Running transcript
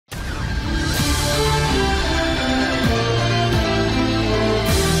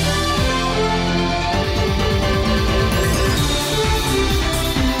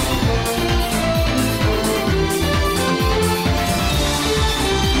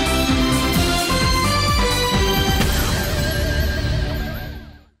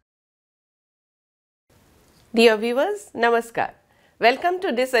Dear viewers, Namaskar. Welcome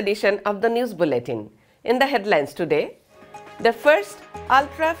to this edition of the News Bulletin. In the headlines today, the first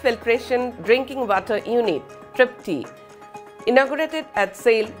ultra-filtration drinking water unit, TRIP-T, inaugurated at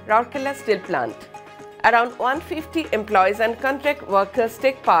SAIL Rourkela Steel Plant. Around 150 employees and contract workers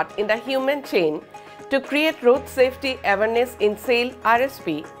take part in the human chain to create road safety awareness in SAIL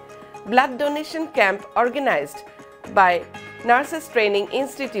RSP. Blood donation camp organized by Nurses Training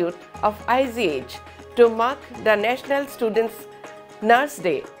Institute of IGH to mark the National Students Nurse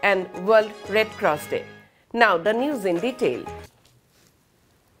Day and World Red Cross Day. Now the news in detail.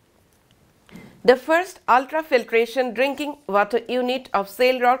 The first ultra-filtration drinking water unit of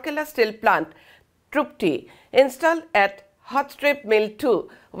SAIL Rourkela Steel Plant, TRIP-T, installed at Hot Strip Mill 2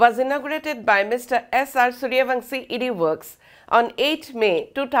 was inaugurated by Mr. S.R. Suryavanshi ED Works on 8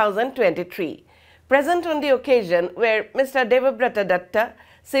 May 2023. Present on the occasion were Mr. Devabrata Datta,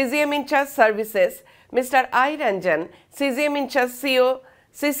 CGM in charge Services, Mr. I. Ranjan, CGM in charge CO,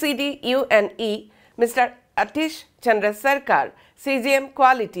 CCD U&E, Mr. Atish Chandra Sarkar, CGM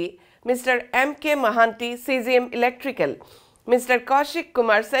Quality, Mr. M. K. Mahanti, CGM Electrical, Mr. Kaushik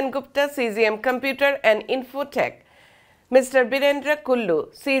Kumar Sengupta, CGM Computer and Infotech, Mr. Birendra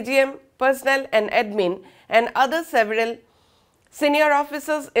Kullu, CGM Personnel and Admin, and other several senior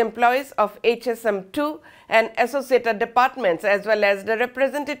officers, employees of HSM2 and associated departments, as well as the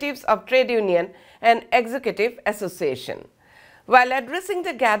representatives of trade union and executive association. While addressing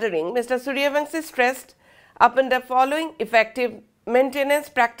the gathering, Mr. Suryavanshi stressed upon the following effective maintenance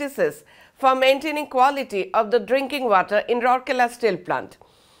practices for maintaining quality of the drinking water in Rourkela Steel Plant.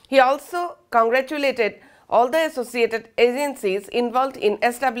 He also congratulated all the associated agencies involved in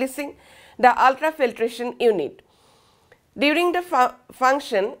establishing the ultrafiltration unit. During the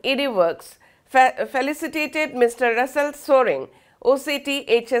function, ED Works felicitated Mr. Russell Soring,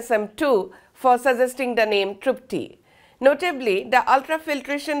 OCT HSM2, for suggesting the name TRIP-T. Notably, the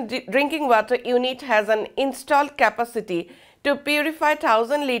ultrafiltration drinking water unit has an installed capacity to purify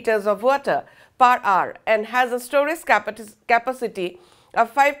 1000 liters of water per hour and has a storage capacity of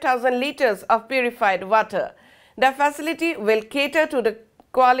 5000 liters of purified water. The facility will cater to the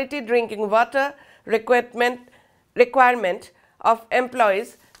quality drinking water requirement of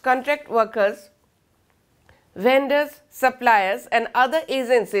employees, contract workers, vendors, suppliers and other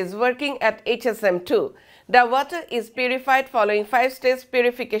agencies working at HSM2. The water is purified following 5-stage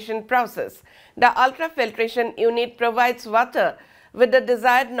purification process. The ultrafiltration unit provides water with the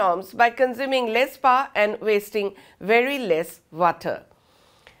desired norms by consuming less power and wasting very less water.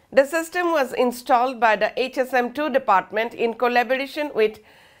 The system was installed by the HSM2 department in collaboration with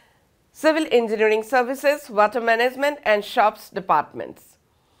Civil Engineering Services, Water Management and Shops departments.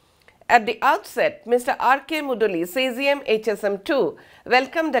 At the outset, Mr. R.K. Muduli, CGM HSM2,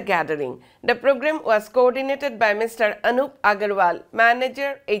 welcomed the gathering. The program was coordinated by Mr. Anup Agarwal,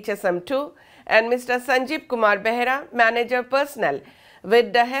 Manager HSM2, and Mr. Sanjeev Kumar Behera, Manager Personnel,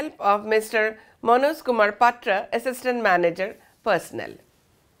 with the help of Mr. Manoj Kumar Patra, Assistant Manager Personnel.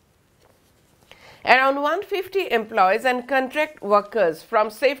 Around 150 employees and contract workers from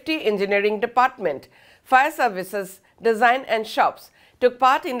Safety Engineering Department, Fire Services, Design and Shops took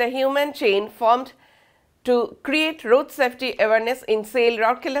part in the human chain formed to create road safety awareness in SAIL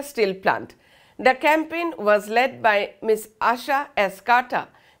Rourkela Steel Plant. The campaign was led by Ms. Asha S. Kata,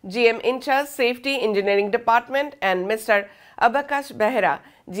 GM in charge Safety Engineering Department, and Mr. Abakash Behera,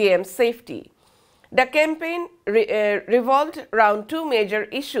 GM Safety. The campaign revolved around two major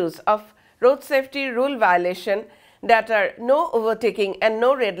issues of road safety rule violation, that are no overtaking and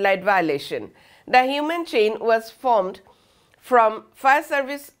no red light violation. The human chain was formed from Fire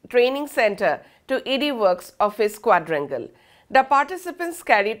Service Training Center to ED Works Office Quadrangle. The participants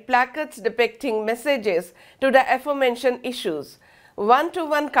carried placards depicting messages to the aforementioned issues.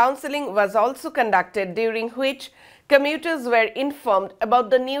 One-to-one counseling was also conducted, during which commuters were informed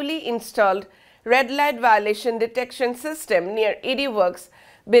about the newly installed red light violation detection system near ED Works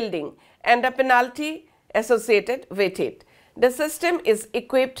building and the penalty associated with it. The system is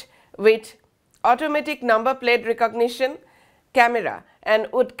equipped with automatic number plate recognition camera and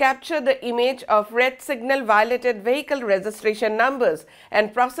would capture the image of red signal violated vehicle registration numbers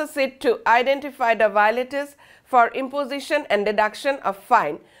and process it to identify the violators for imposition and deduction of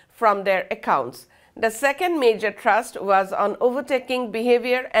fine from their accounts. The second major thrust was on overtaking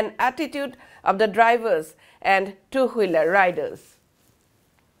behavior and attitude of the drivers and two-wheeler riders.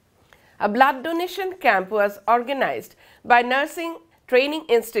 A blood donation camp was organized by Nursing Training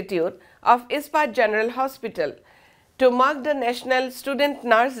Institute of Ispat General Hospital to mark the National Student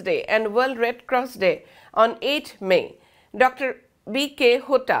Nurse Day and World Red Cross Day on 8 May. Dr. B.K.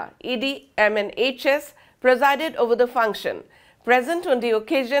 Hota, ED MNHS, presided over the function. Present on the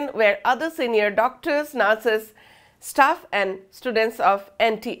occasion were other senior doctors, nurses, staff and students of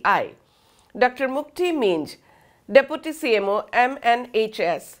NTI. Dr. Mukti Minj, Deputy CMO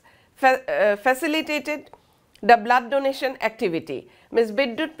MNHS, facilitated the blood donation activity. Ms.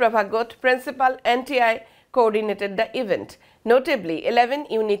 Biddut Prabhagot, Principal NTI, coordinated the event. Notably, 11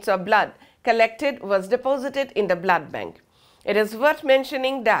 units of blood collected was deposited in the blood bank. It is worth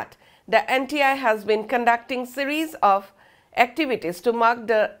mentioning that the NTI has been conducting series of activities to mark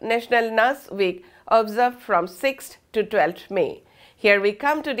the National Nurse Week observed from 6th to 12th May. Here we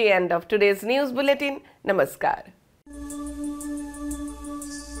come to the end of today's news bulletin. Namaskar.